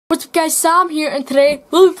What's up guys, Sam here, and today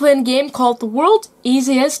we'll be playing a game called the world's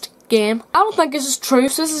easiest game. I don't think this is true,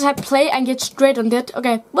 so this is how to play and get straight on it.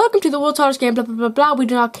 Okay, welcome to the world's hardest game, blah blah blah blah, we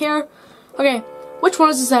do not care. Okay, which one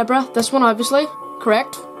is the zebra? This one obviously,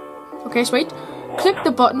 correct. Okay, sweet. Click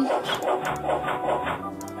the button.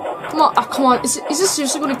 Come on, come on, is this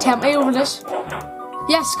seriously going to tempt me over this?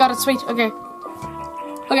 Yes, got it, sweet, okay.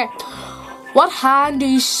 Okay, what hand do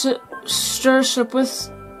you stir soup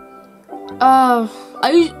with?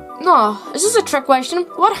 No, is this a trick question?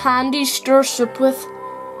 What hand do you stir soup with?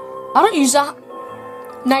 I don't use that.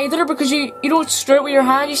 Neither, because you don't stir it with your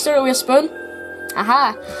hand, you stir it with a spoon.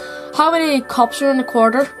 Aha. How many cups are in a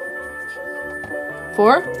quarter?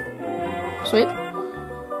 4. Sweet.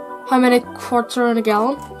 How many quarts are in a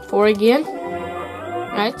gallon? 4 again.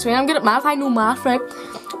 Right, sweet. I'm good at math, I know math, right?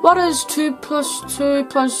 What is 2 plus 2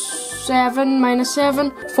 plus 7 minus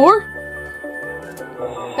 7? 4?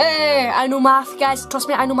 Hey, I know math, guys. Trust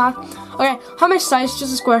me, I know math. Okay, how many sides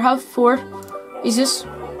does a square have? 4. Is this?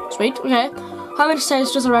 Sweet, okay. How many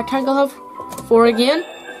sides does a rectangle have? 4 again.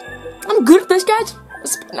 I'm good at this, guys.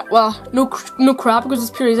 Well, no crap, because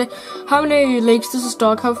it's pure easy. How many legs does this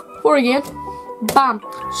dog have? 4 again. Bam.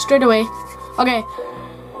 Straight away. Okay.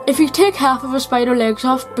 If you take half of a spider's legs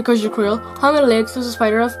off because you're cruel, how many legs does a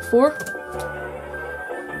spider have? 4?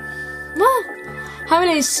 Nah. How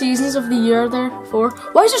many seasons of the year are there? 4.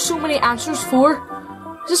 Why is there so many answers? 4.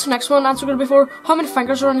 Is this the next one answer going to be 4? How many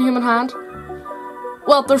fingers are on a human hand?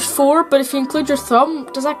 Well, there's 4, but if you include your thumb,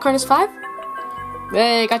 does that count as 5?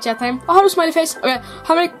 Hey, gotcha that time. Oh, hello, smiley face. Okay,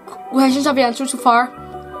 how many questions have you answered so far?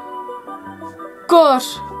 Good.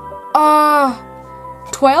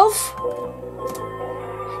 12?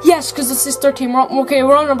 Yes, because this is 13. Okay,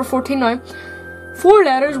 we're on number 14 now. 4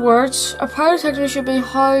 letters, words. A pyrotechnician should be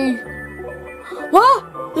how... What?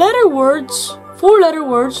 Letter words? 4 letter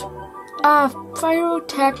words. A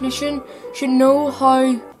pyrotechnician should know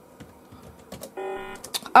how...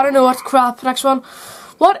 I don't know what crap. Next one.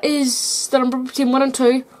 What is the number between 1 and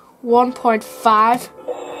 2? 1.5.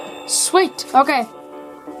 Sweet. Okay.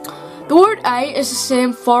 The word I is the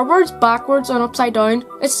same forwards, backwards, and upside down.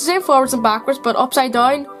 It's the same forwards and backwards, but upside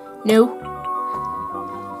down? No.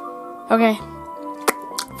 Okay.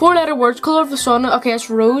 4 letter words. Color of the sun. Okay, it's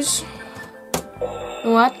rose.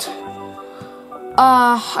 What?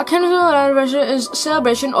 A Canada anniversary is a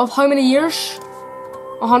celebration of how many years?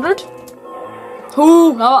 100?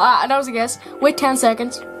 Ooh, that was a guess. Wait 10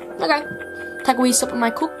 seconds. Okay. Take a wee sip of my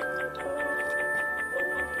coke.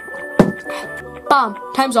 Bam.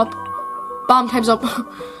 Time's up. Bam. Time's up.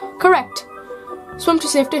 Correct. Swim to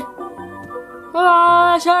safety.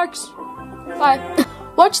 Ah, sharks. Bye.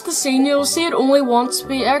 Watch the scene. You'll see it only once.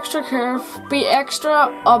 Be extra careful. Be extra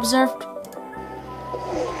observed.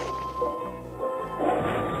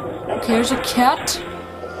 Okay, there's a cat.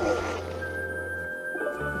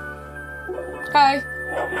 Hi.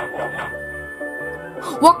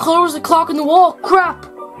 What color was the clock on the wall? Crap!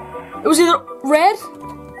 It was either red.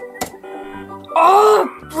 Oh!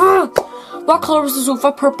 What color was the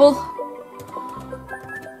sofa? Purple.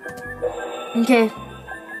 Okay.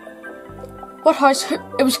 What house?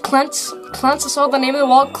 It was Clint's. Clint's. I saw the name of the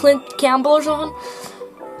wall. Clint Campbell or something.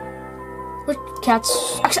 What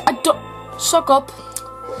cats? Actually, I don't. Suck up.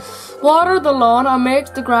 Water the lawn and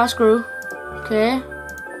make the grass grow. Okay.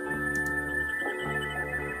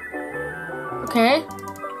 Okay.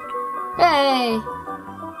 Hey!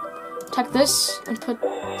 Take this and put...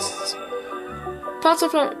 Plants the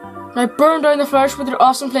flower. Now burn down the flowers with your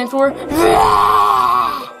awesome flamethrower.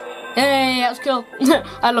 Hey, that was cool.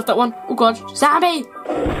 I love that one. Oh god. Zombie!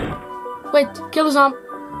 Wait, kill the zombie.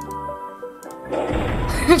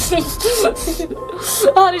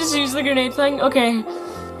 Oh, I just used the grenade thing. Okay.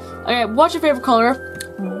 Okay, what's your favorite color?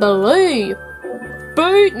 Blue.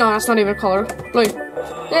 Blue? No, that's not even a color. Blue.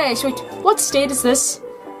 Hey, sweet. What state is this?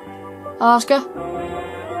 Alaska.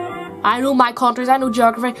 I know my countries, I know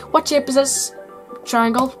geography. What shape is this?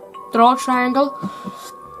 Triangle. Draw a triangle.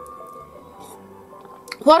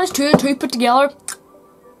 What is 2 and 2 put together?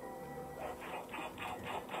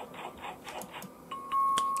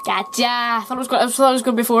 Gotcha. I thought it was going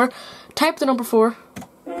to be 4. Type the number 4.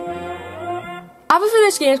 I have a feeling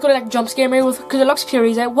this game is going to like jump scare me with because it looks pure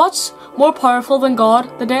easy. What's more powerful than God?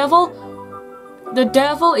 The devil? The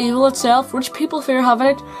devil, evil itself. Rich people fear having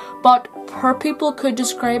it, but poor people could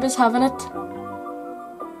describe as having it.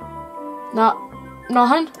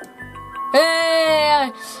 Nothing.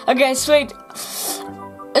 Hey! Okay, sweet.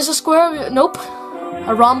 Is a square? Nope.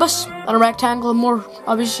 A rhombus and a rectangle, more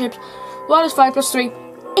obvious shapes. What is 5 plus 3?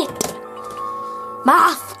 8.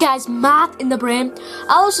 Math, guys, math in the brain.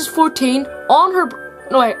 Alice is 14. On her...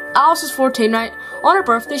 No, wait. Alice is 14, right? On her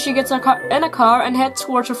birthday, she gets in a car and heads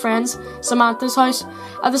towards her friend Samantha's house.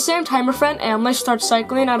 At the same time, her friend Emily starts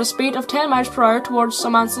cycling at a speed of 10 miles per hour towards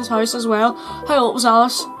Samantha's house as well. How old was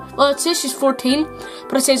Alice? Well, it says she's 14,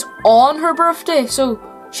 but it says on her birthday, so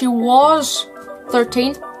she was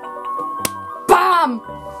 13. BAM!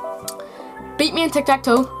 Beat me in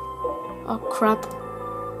tic-tac-toe. Oh, crap.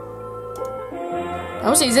 That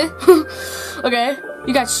was easy. Okay,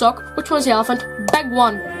 you guys suck. Which one's the elephant? Big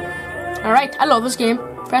one. Alright, I love this game.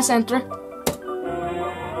 Press enter.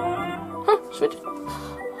 Huh, sweet.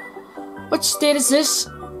 Which state is this?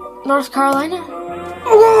 North Carolina?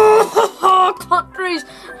 Oh, countries!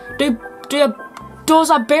 Does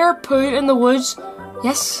a bear poo in the woods?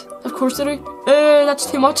 Yes, of course they do. That's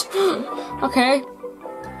too much. Okay.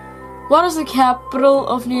 What is the capital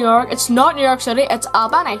of New York? It's not New York City, it's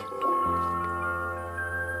Albany.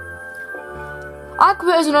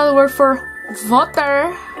 Aqua is another word for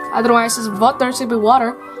water. I don't know why it says water, it should be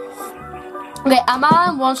water. Okay, a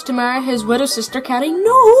man wants to marry his widowed sister, can he?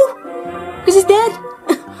 No! Because he's dead.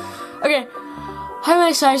 Okay, how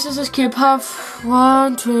many sides does this cube have?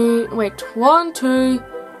 1, 2,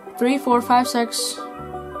 3, 4, 5, 6.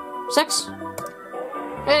 6?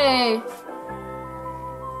 Hey!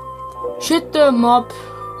 Shoot the mob.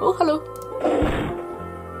 Oh, hello.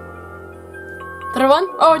 Did I win?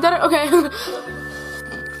 Oh, I did it? Okay.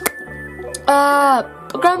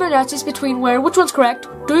 Grammar Nazis between where? Which one's correct?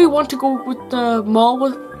 Do you want to go with the mall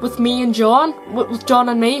with me and John? With John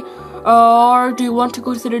and me? Or do you want to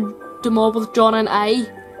go to the mall with John and I?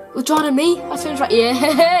 With John and me? That sounds right.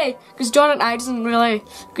 Yeah. Because John and I doesn't really...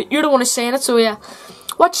 You're the one who's saying it, so yeah.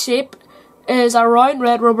 What shape is a round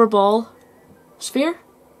red rubber ball? Sphere?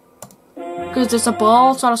 Because it's a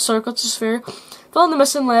ball, it's not a circle, it's a sphere. Fill in the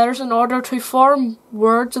missing letters in order to form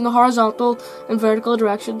words in the horizontal and vertical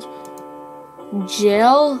directions.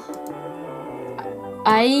 Gel.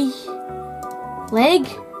 Eye. Leg.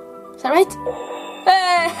 Is that right?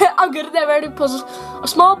 Hey, I'm good at them every puzzles. A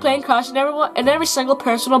small plane crashed and every single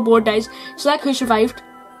person on board dies. Select who survived.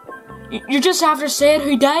 You just have to say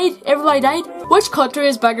who died. Everybody died. Which country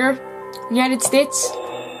is bigger? United States.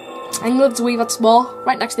 England's a wee bit small,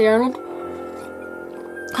 right next to Ireland.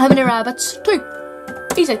 How many rabbits? 2.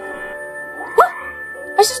 Easy. What?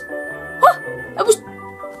 What? It was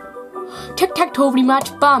tic-tac-toe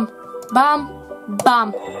match. Bam, bam,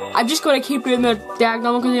 bam. I'm just gonna keep doing the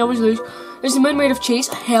diagonal because I always lose. Is the moon made of cheese?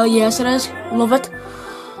 Hell yes it is. Love it.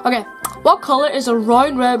 Okay. What colour is a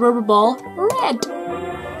round red rubber ball? Red.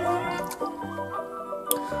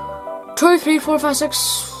 2, 3, 4, 5, 6,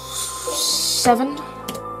 7.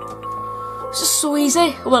 This is so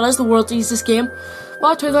easy. Well, it is the world's easiest game.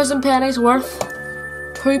 What 2,000 pennies worth?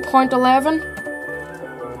 2.11.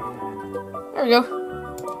 There we go.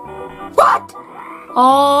 What?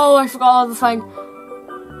 Oh, I forgot the thing.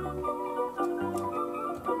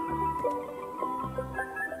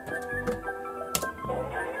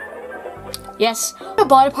 Yes. A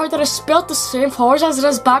body part that is spelled the same forwards as it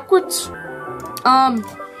is backwards.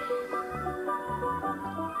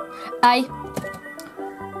 I.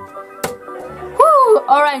 Woo!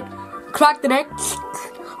 Alright. Crack the neck.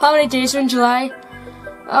 How many days are in July?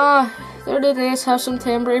 30 days, have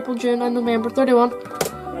September, April, June, and November. 31.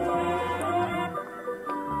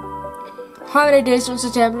 How many days are in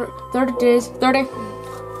September? 30 days. 30. You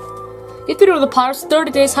have to know the parts.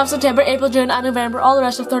 30 days, have September, April, June, and November. All the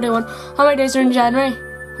rest of 31. How many days are in January?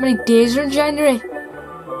 How many days are in January?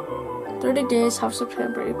 30 days, have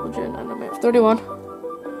September, April, June, and November. 31.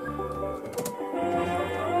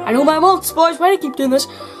 I know my months, boys. Why do I keep doing this?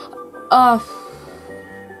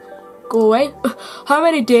 Go away. How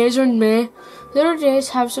many days are in May? 30 days,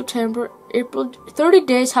 have September, April. 30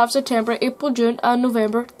 days, have September, April, June, and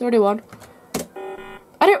November. 31.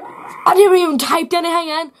 I never even typed anything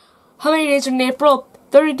in. How many days are in April?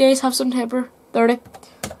 30 days, have September. 30.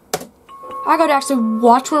 I gotta actually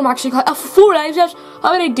watch what I'm actually 4 lives left.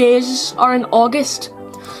 How many days are in August?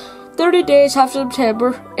 30 days, have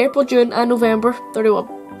September, April, June, and November. 31.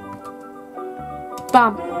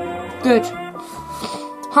 Bam. Good.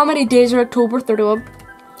 How many days are October? 31.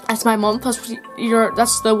 That's my month. That's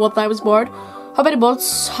the month I was born. How many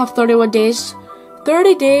months have 31 days?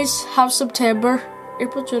 30 days have September,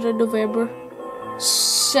 April, June, and November.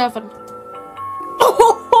 7.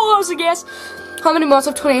 Oh, that was a guess. How many months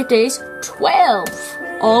have 28 days? 12.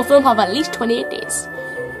 All of them have at least 28 days.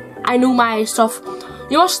 I know my stuff.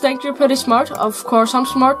 You must think you're pretty smart. Of course I'm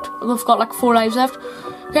smart. I've got like 4 lives left.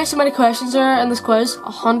 Guess how many questions there are in this quiz?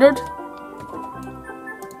 100.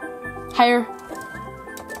 Higher.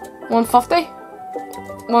 150.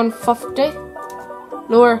 150.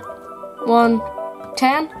 Lower.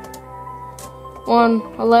 110.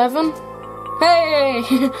 111. Hey!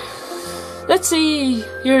 Let's see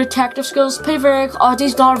your detective skills. Pay very. Oh,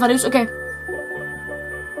 these dollar values. Okay.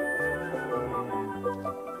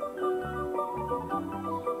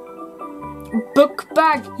 Book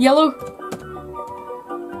bag. Yellow.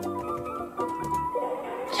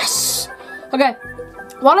 Yes! Okay.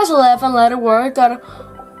 What is 11 letter word that...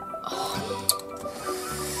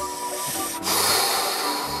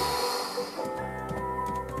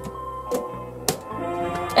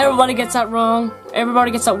 Everybody gets that wrong.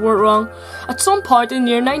 Everybody gets that word wrong. At some point in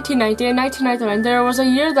the year 1990 and 1999, there was a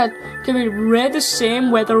year that could be read the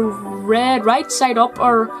same, whether read right side up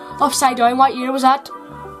or upside down. What year was that?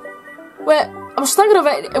 Well, I was thinking of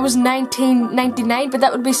it, it was 1999, but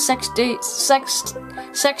that would be 66,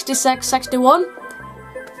 61.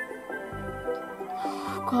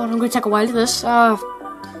 God, I'm going to take a while to this. Got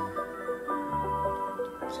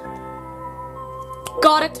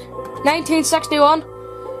it. 1961.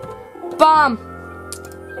 Bam.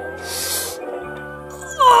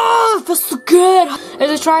 Oh, that's so good.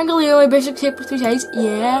 Is a triangle the only basic shape with 3 sides?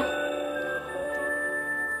 Yeah.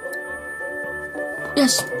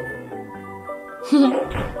 Yes.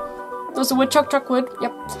 That's a woodchuck, truck wood.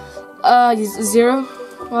 Yep. 0,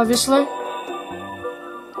 obviously.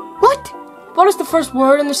 What? What is the first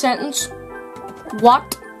word in the sentence?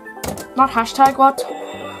 What? Not hashtag what?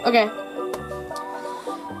 Okay.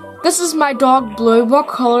 This is my dog Blue. What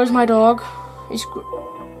color is my dog? He's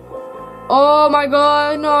oh my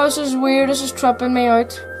god, no, this is weird. This is tripping me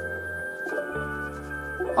out.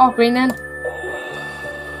 Oh, green then.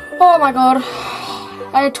 Oh my god.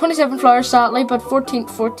 I had 27 flowers sadly, but 14.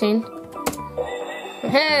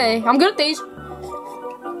 Hey, I'm good at these.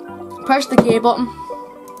 Press the K button.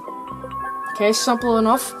 Okay, simple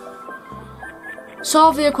enough.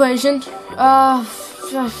 Solve the equation.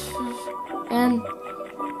 And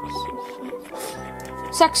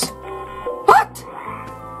 6. What?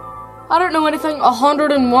 I don't know anything.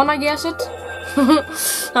 101, I guess it.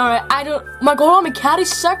 Alright, I don't. My god, my cat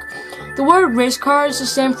is sick. The word race car is the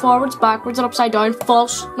same forwards, backwards, and upside down.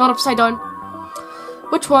 False, not upside down.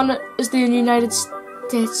 Which one is the United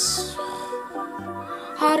States?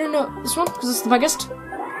 I don't know. This one, because it's the biggest.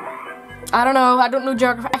 I don't know. I don't know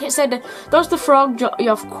geography. I can't say that. Does the frog?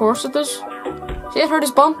 Yeah, of course it does. See, it hurt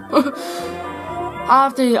his bum.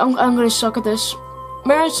 I'm gonna suck at this.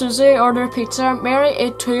 Mary and Susie ordered pizza. Mary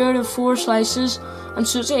ate 2 out of 4 slices, and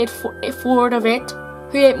Susie ate 4 out of 8.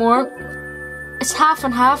 Who ate more? It's half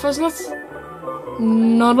and half, isn't it?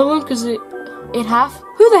 None of them, because they ate half.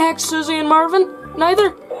 Who the heck's Susie and Marvin?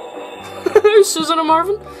 Neither. Who's Susan and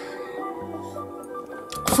Marvin?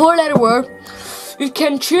 4-letter word. You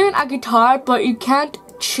can tune a guitar, but you can't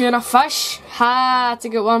tune a fish. Ha, that's a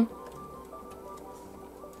good one.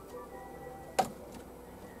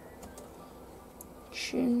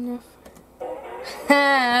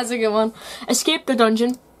 That's a good one. Escape the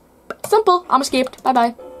dungeon. Simple. I'm escaped. Bye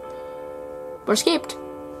bye. We're escaped.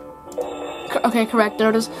 Okay, correct. There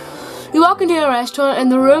it is. You walk into a restaurant. In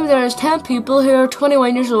the room, there is 10 people who are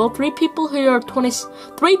 21 years old, 3 people who are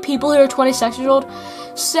 26 years old,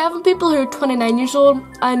 7 people who are 29 years old,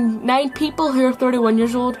 and 9 people who are 31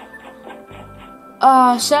 years old.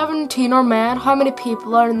 17 are men. How many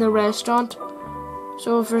people are in the restaurant?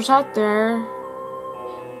 So if there's that there.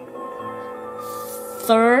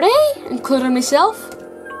 30, including myself.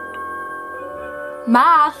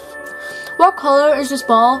 Math. What color is this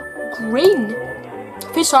ball? Green.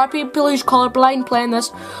 If you saw people who's colorblind playing this,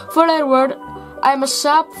 4-letter word. I'm a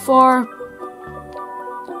sap for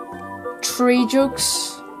tree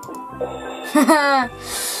jokes.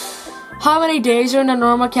 How many days are in a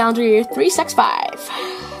normal calendar year? 365.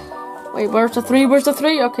 Wait, where's the 3? Where's the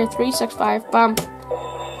 3? Okay, 365. Bam.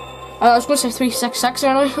 I was going to say 366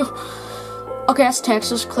 earlier. Okay, that's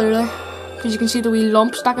Texas, clearly. Because you can see the wee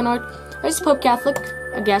lump sticking out. Is the Pope Catholic?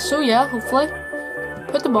 I guess so, yeah, hopefully.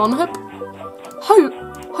 Put the ball on the hoop.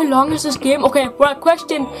 How long is this game? Okay, we're at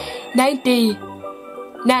question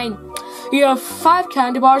 99. You have 5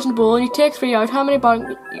 candy bars in the bowl and you take 3 out. How many bars?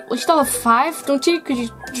 You still have 5, don't you? Because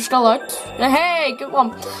you're still out. Hey, good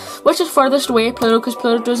one. Which is furthest away, Pluto? Because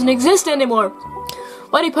Pluto doesn't exist anymore.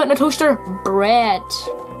 What do you put in a toaster? Bread.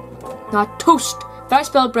 Not toast. Did I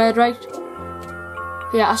spell bread right?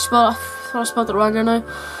 Yeah, I spelled it wrong there now.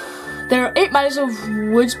 There are 8 miles of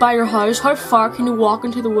woods by your house. How far can you walk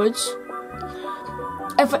into the woods?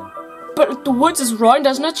 But the woods is round,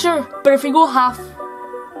 isn't it? Sure. But if you go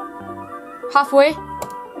halfway.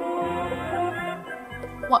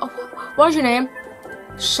 What's your name?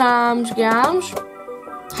 Sam's Gams.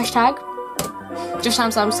 Hashtag. Just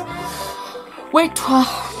Sam's. Wait.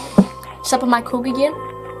 Sip of my Coke again.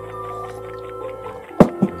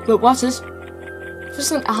 Look, what's this? This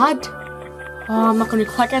is an ad. Oh, I'm not going to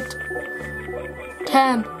click it.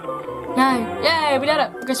 10, 9. Yay, we did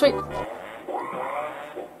it. Okay, sweet.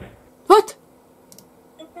 What?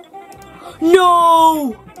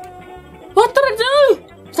 No! What did I do?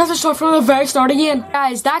 So I have to start from the very start again.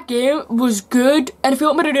 Guys, that game was good. And if you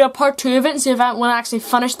want me to do a part 2 of it and see if I want to actually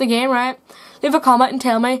finish the game, right? Leave a comment and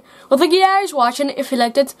tell me. Well, thank you guys for watching. If you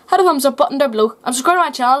liked it, hit the thumbs up button down below. And subscribe to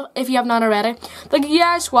my channel if you have not already. Thank you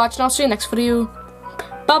guys for watching. I'll see you next video.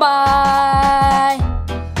 Bye-bye.